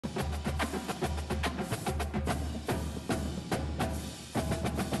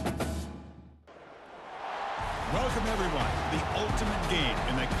Welcome, everyone, to the ultimate game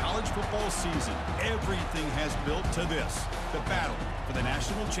in the college football season. Everything has built to this, the battle for the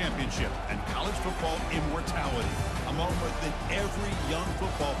national championship and college football immortality, a moment that every young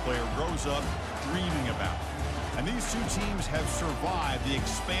football player grows up dreaming about. And these two teams have survived the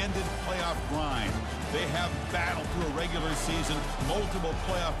expanded playoff grind. They have battled through a regular season, multiple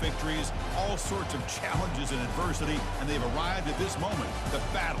playoff victories, all sorts of challenges and adversity, and they've arrived at this moment, the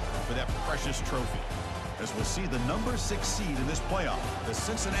battle for that precious trophy. As we'll see the number 6 seed in this playoff, the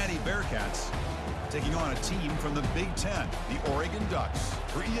Cincinnati Bearcats, taking on a team from the Big Ten, the Oregon Ducks.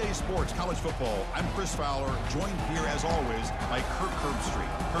 For EA Sports College Football, I'm Chris Fowler, joined here as always by Kirk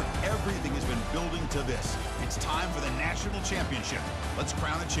Herbstreit. Kirk, everything has been building to this. It's time for the national championship. Let's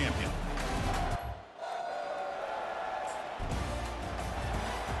crown a champion.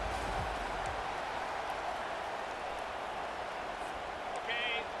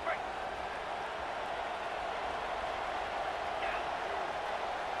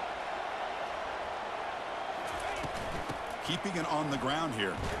 Keeping it on the ground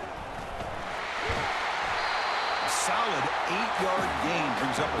here. A solid 8-yard gain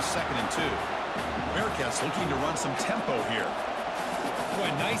brings up a 2nd and 2. Bearcats looking to run some tempo here.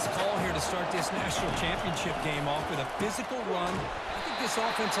 Boy, nice call here to start this national championship game off with a physical run. I think this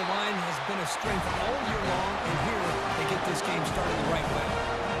offensive line has been a strength all year long, and here they get this game started the right way.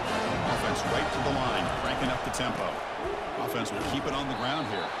 Offense right to the line, cranking up the tempo. Offense will keep it on the ground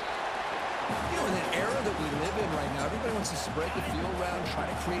here. You know, in the era that we live in right now, everybody wants to spread the field around, try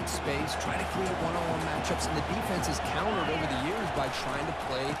to create space, try to create one-on-one matchups, and the defense has countered over the years by trying to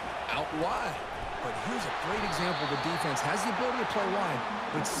play out wide. But here's a great example. The defense has the ability to play wide,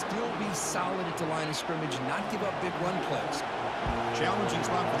 but still be solid at the line of scrimmage, not give up big run plays. Challenging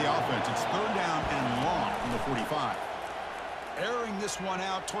spot for the offense. It's 3rd down and long from the 45. Airing this one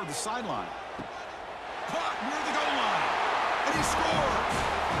out toward the sideline. Caught near the goal line, and he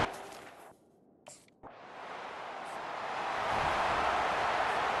scores!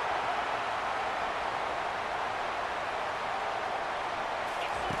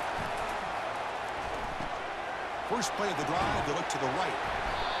 First play of the drive, they look to the right.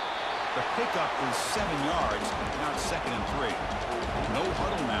 The pickup is 7 yards, now it's 2nd and 3. No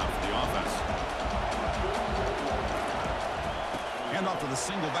huddle now for the offense. Hand off to the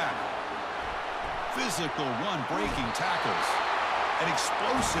single back. Physical run, breaking tackles. An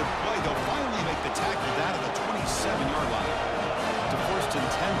explosive play. They'll finally make the tackle down to the 27-yard line. It's a 1st and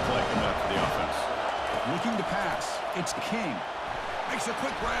 10 play coming up for the offense. Looking to pass. It's King. Makes a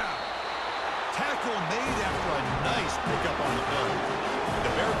quick grab. Tackle made after a nice pickup on the play.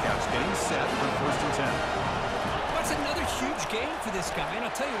 The Bearcats getting set for 1st and 10. That's another huge game for this guy, and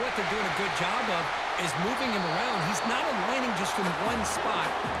I'll tell you what they're doing a good job of is moving him around. He's not aligning just in one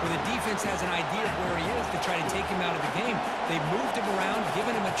spot where the defense has an idea of where he is to try to take him out of the game. They've moved him around,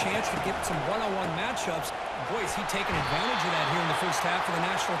 given him a chance to get some one-on-one matchups. Boy, is he taking advantage of that here in the first half of the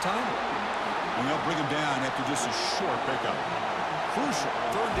national title. And they'll bring him down after just a short pickup. Crucial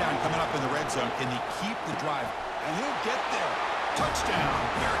 3rd down coming up in the red zone. Can he keep the drive? And he'll get there. Touchdown,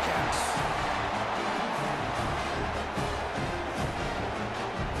 Bearcats.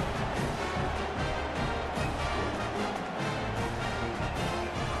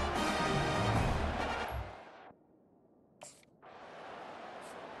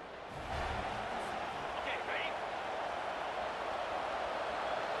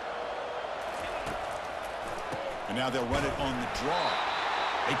 And now they'll run it on the draw.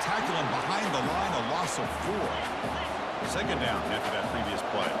 They tackle him behind the line, a loss of 4. 2nd down after that previous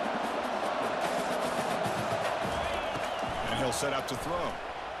play. And he'll set up to throw.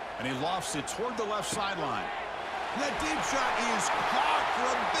 And he lofts it toward the left sideline. That deep shot is caught for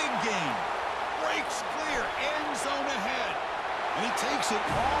a big gain. Breaks clear, end zone ahead. And he takes it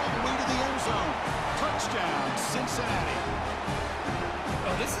all the way to the end zone. Touchdown, Cincinnati.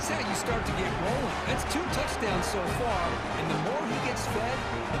 Well, this is how you start to get rolling. That's 2 touchdowns so far, and the more he gets fed,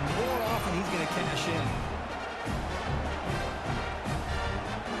 the more often he's going to cash in.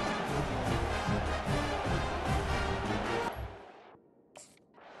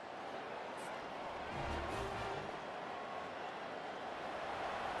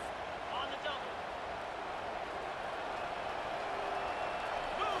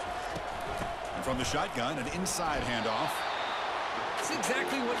 And from the shotgun, an inside handoff. That's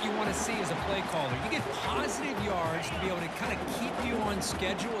exactly what you want to see as a play caller. You get positive yards to be able to kind of keep you on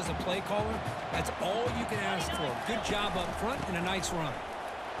schedule as a play caller. That's all you can ask for. Good job up front and a nice run.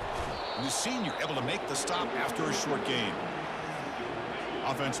 And the senior able to make the stop after a short gain.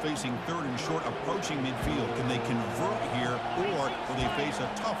 Offense facing 3rd and short, approaching midfield. Can they convert here, or will they face a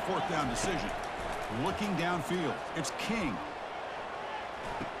tough 4th down decision? looking downfield. It's King.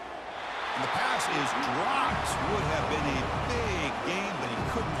 And the pass is dropped. Would have been a big gain, but he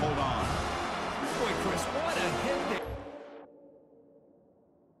couldn't hold on. Boy, Chris, what a hit there.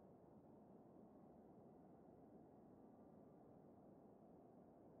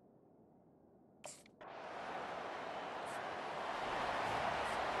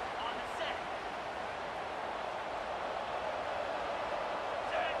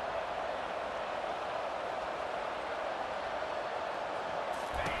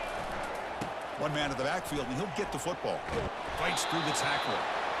 One man to the backfield, and he'll get the football. Fights through the tackle.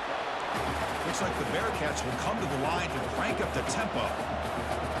 Looks like the Bearcats will come to the line to crank up the tempo.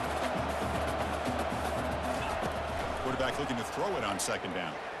 Quarterback looking to throw it on second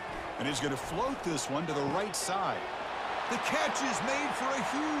down. And he's going to float this one to the right side. The catch is made for a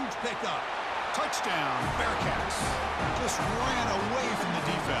huge pickup. Touchdown, Bearcats. Just ran away from the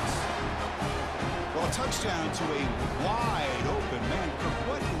defense. Well, a touchdown to a wide open man.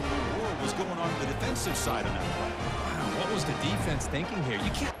 What in the world was going on the defensive side of that play? Wow, what was the defense thinking here?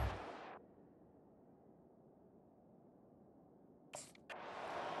 You can't.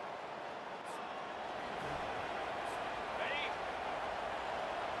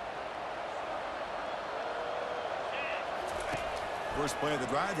 First play of the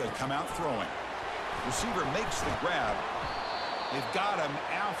drive, they'll come out throwing. Receiver makes the grab. They've got him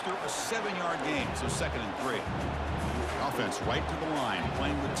after a 7-yard gain, so 2nd and 3. Offense right to the line,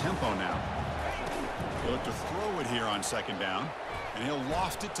 playing with tempo now. He'll look to throw it here on 2nd down, and he'll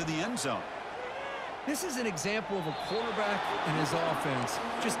loft it to the end zone. This is an example of a quarterback and his offense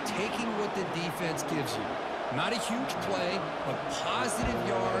just taking what the defense gives you. Not a huge play, but positive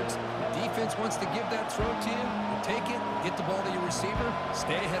yards. The defense wants to give that throw to you. You take it, get the ball to your receiver,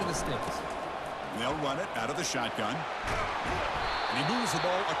 stay ahead of the sticks. They'll run it out of the shotgun. And he moves the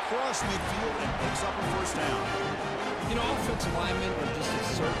ball across midfield and picks up a first down. You know, offensive linemen are just a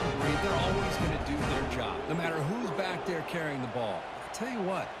certain breed. They're always going to do their job, no matter who's back there carrying the ball. I'll tell you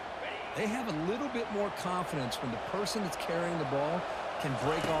what, they have a little bit more confidence when the person that's carrying the ball can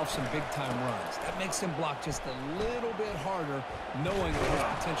break off some big-time runs. That makes them block just a little bit harder, knowing what he's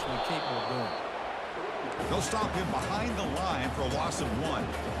potentially capable of doing. They'll stop him behind the line for a loss of 1.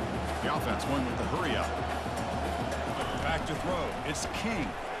 The offense won with the hurry up. Back to throw. It's King.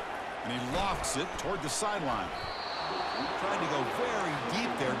 And he lofts it toward the sideline. Trying to go very deep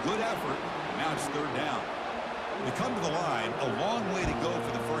there. Good effort. Now it's 3rd down. They come to the line. A long way to go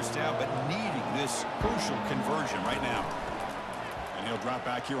for the first down, but needing this crucial conversion right now. And he'll drop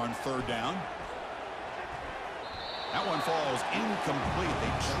back here on 3rd down. That one falls incomplete.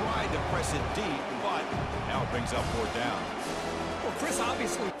 They tried to press it deep, but now it brings up 4th down. Well, Chris,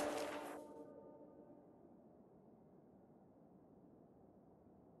 obviously...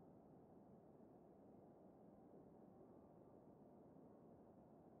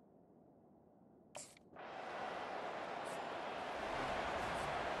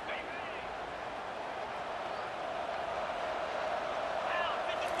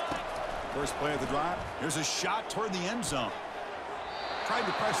 First play of the drive. Here's a shot toward the end zone. Tried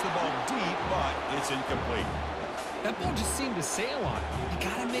to press the ball deep, but it's incomplete. That ball just seemed to sail on it. You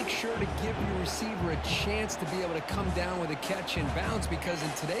got to make sure to give your receiver a chance to be able to come down with a catch in bounds, because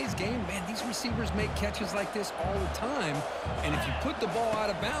in today's game, man, these receivers make catches like this all the time. And if you put the ball out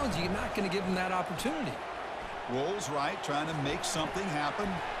of bounds, you're not going to give them that opportunity. Rolls right, trying to make something happen.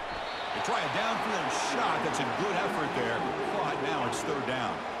 They try a downfield shot. That's a good effort there, but now it's 3rd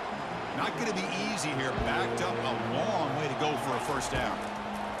down. Not going to be easy here. Backed up a long way to go for a first down.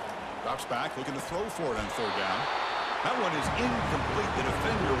 Drops back, looking to throw for it on 3rd down. That one is incomplete. The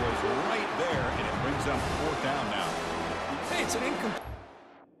defender was right there, and it brings up 4th down now. Hey, it's an incomplete.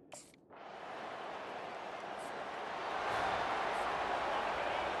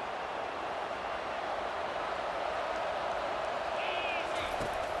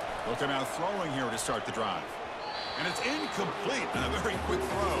 They'll come out throwing here to start the drive. And it's incomplete on a very quick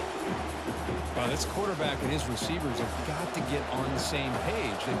throw. Well, this quarterback and his receivers have got to get on the same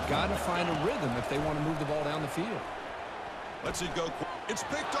page. They've got to find a rhythm if they want to move the ball down the field. Lets it go. It's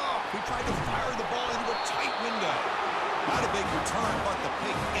picked off. He tried to fire the ball into a tight window. Not a big return, but the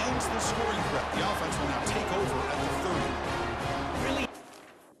pick ends the scoring threat. The offense will now take over at the 30. Really?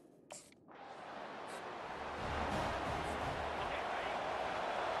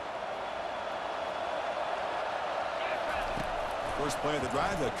 First play of the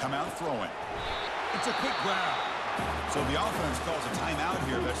drive, they'll come out throwing. It's a quick grab. So the offense calls a timeout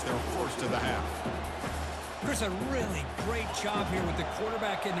here. That's their first of the half. Chris, a really great job here with the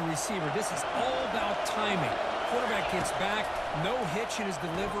quarterback and the receiver. This is all about timing. quarterback gets back, no hitch in his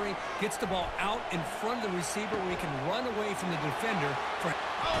delivery, gets the ball out in front of the receiver where he can run away from the defender.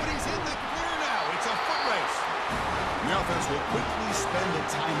 Oh, and he's in the clear now. It's a foot race. The offense will quickly spend a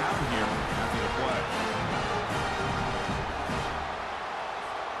timeout here after the play.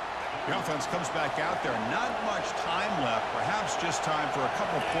 The offense comes back out there. Not much time left. Perhaps just time for a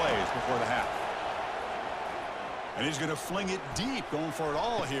couple plays before the half. And he's going to fling it deep, going for it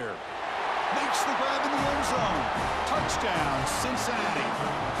all here. Makes the grab in the end zone. Touchdown, Cincinnati.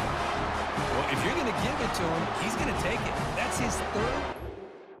 Well, if you're going to give it to him, he's going to take it. That's his third.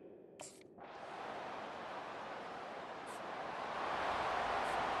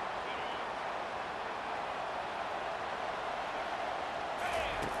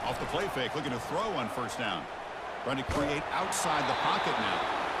 Off the play fake, looking to throw on first down. Trying to create outside the pocket now.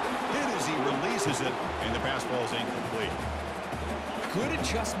 Hit as he releases it, and the pass ball is incomplete. Good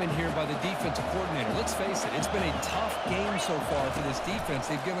adjustment here by the defensive coordinator. Let's face it, it's been a tough game so far for this defense.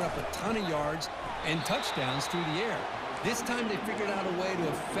 They've given up a ton of yards and touchdowns through the air. This time they figured out a way to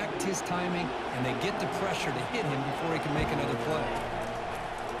affect his timing, and they get the pressure to hit him before he can make another play.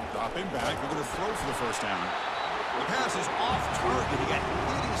 Dropping back, they're going to throw for the first down. The pass is off target. He got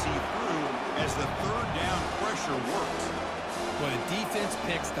hit as he threw as the third down pressure works. Well, the defense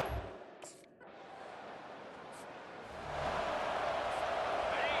picks the...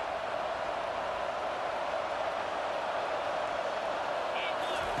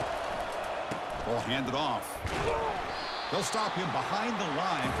 Ball handed off. They'll stop him behind the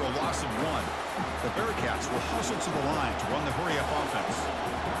line for a loss of 1. The Bearcats will hustle to the line to run the hurry-up offense.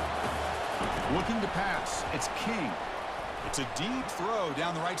 Looking to pass. It's King. It's a deep throw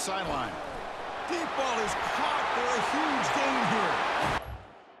down the right sideline. Deep ball is caught for a huge gain here.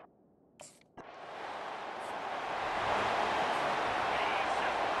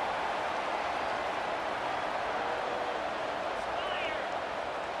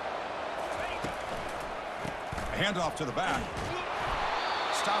 A handoff to the back.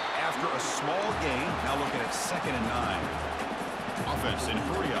 Stop after a small gain. Now looking at 2nd and 9. Offense in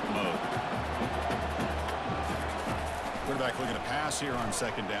hurry-up mode. Quarterback looking to pass here on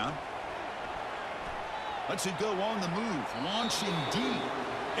 2nd down. Lets it go on the move. Launching deep.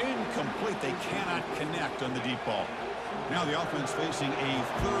 Incomplete. They cannot connect on the deep ball. Now the offense facing a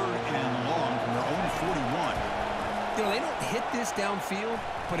 3rd and long from their own 41. You know, they don't hit this downfield,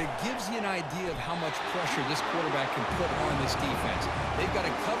 but it gives you an idea of how much pressure this quarterback can put on this defense. They've got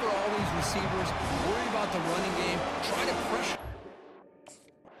to cover all these receivers, worry about the running game, try to pressure.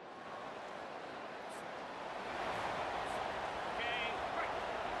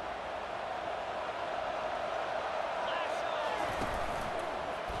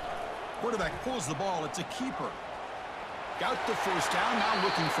 Quarterback pulls the ball. It's a keeper. Got the first down, now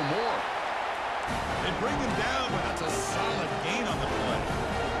looking for more. They bring him down, but that's a solid gain on the play.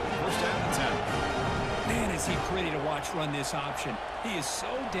 First down and 10. Man, is he pretty to watch run this option. He is so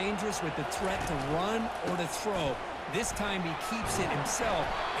dangerous with the threat to run or to throw. This time he keeps it himself,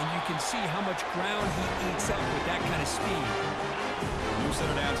 and you can see how much ground he eats up with that kind of speed. New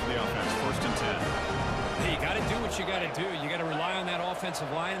center down to the offense. First and 10. Hey, you got to do what you got to do. You got to rely on that offensive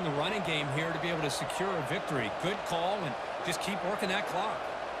line in the running game here to be able to secure a victory. Good call, and just keep working that clock.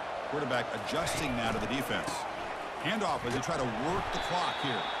 Quarterback adjusting now to the defense. Handoff as they try to work the clock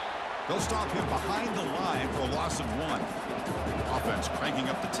here. They'll stop him behind the line for a loss of 1. Offense cranking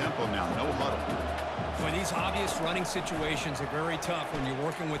up the tempo now. No huddle. Well, these obvious running situations are very tough when you're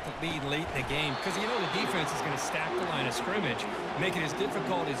working with the lead late in the game because you know the defense is going to stack the line of scrimmage, make it as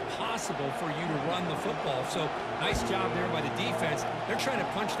difficult as possible for you to run the football. So nice job there by the defense. They're trying to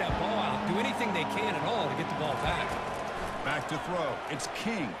punch that ball out, do anything they can at all to get the ball back. Back to throw. It's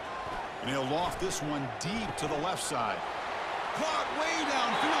King. And he'll loft this one deep to the left side. Caught way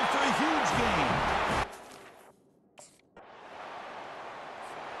downfield for a huge gain.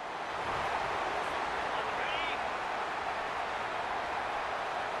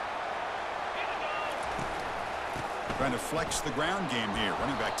 Trying to flex the ground game here.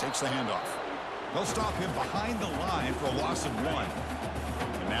 Running back takes the handoff. They'll stop him behind the line for a loss of 1.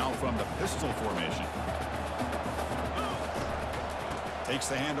 And now from the pistol formation. Takes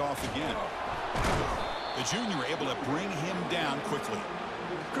the handoff again. The junior able to bring him down quickly.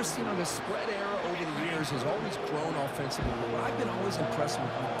 Chris, you know, the spread era over the years has always grown offensively. What I've been always impressed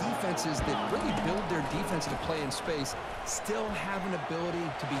with defenses that really build their defense to play in space still have an ability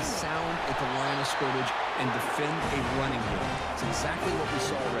to be sound at the line of scrimmage and defend a running game. It's exactly what we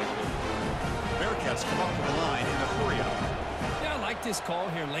saw right here. Bearcats come up to the line in the hurry-up. Yeah, I like this call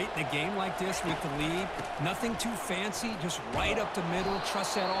here late in the game like this with the lead. Nothing too fancy, just right up the middle.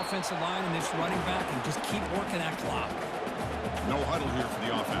 Trust that offensive line and this running back and just keep working that clock. No huddle here for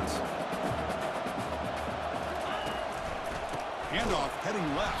the offense. Handoff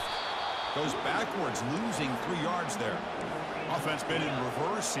heading left. Goes backwards, losing 3 yards there. Offense been in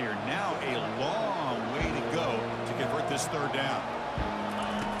reverse here. Now a long way to go to convert this 3rd down.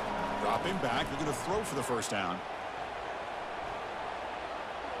 Dropping back, looking to throw for the 1st down.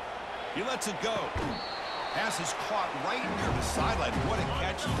 He lets it go. Pass is caught right near the sideline. What a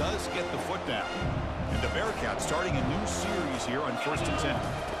catch, does get the foot down. And the Bearcats starting a new series here on 1st and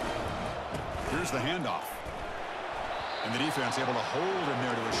 10. Here's the handoff. And the defense able to hold him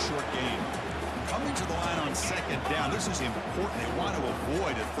there to a short gain. Coming to the line on 2nd down. This is important. They want to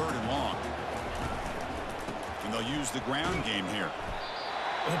avoid a 3rd and long. And they'll use the ground game here.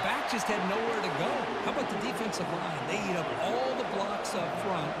 The back just had nowhere to go. How about the defensive line? They eat up all the blocks up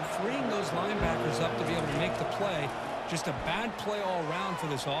front, freeing those linebackers up to be able to make the play. Just a bad play all around for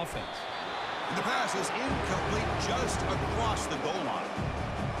this offense. And the pass is incomplete just across the goal line.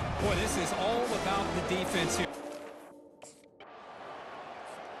 Boy, this is all about the defense here.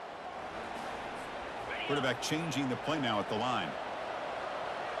 Quarterback changing the play now at the line.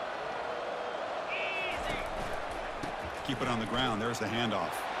 Keep it on the ground. There's the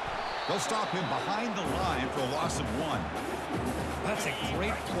handoff. They'll stop him behind the line for a loss of 1. That's a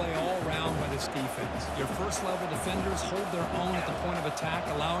great play all around by this defense. Your first-level defenders hold their own at the point of attack,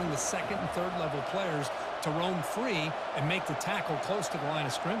 allowing the 2nd and 3rd-level players to roam free and make the tackle close to the line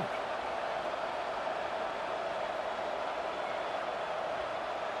of scrimmage.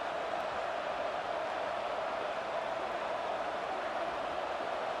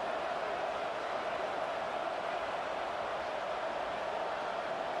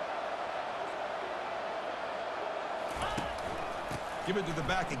 Give it to the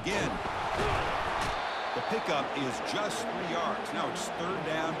back again. The pickup is just 3 yards. Now it's 3rd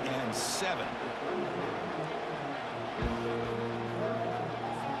down and 7.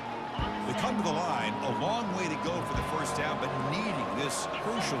 They come to the line, a long way to go for the 1st down, but needing this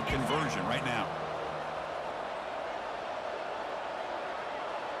crucial conversion right now.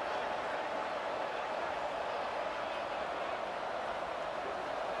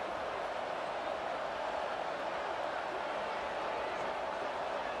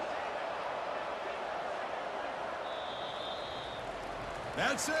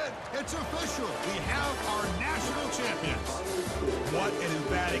 That's it. It's official. We have our national champions. What an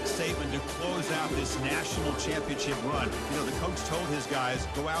emphatic statement to close out this national championship run. You know, the coach told his guys,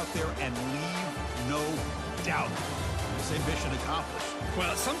 go out there and leave no doubt. Say mission accomplished.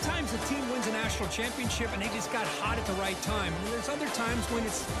 Well, sometimes a team wins a national championship and they just got hot at the right time. And there's other times when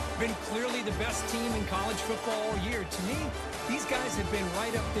it's been clearly the best team in college football all year. To me, these guys have been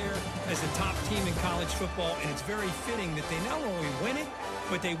right up there as the top team in college football, and it's very fitting that they not only win it,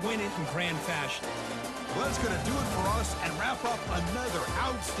 but they win it in grand fashion. Well, that's going to do it for us and wrap up another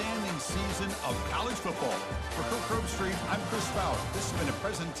outstanding season of college football. For Kirk Herbstreit, I'm Chris Fowler. This has been a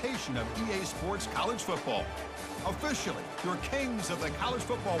presentation of EA Sports College Football. Officially, your kings of the college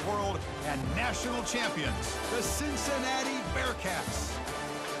football world and national champions, the Cincinnati Bearcats.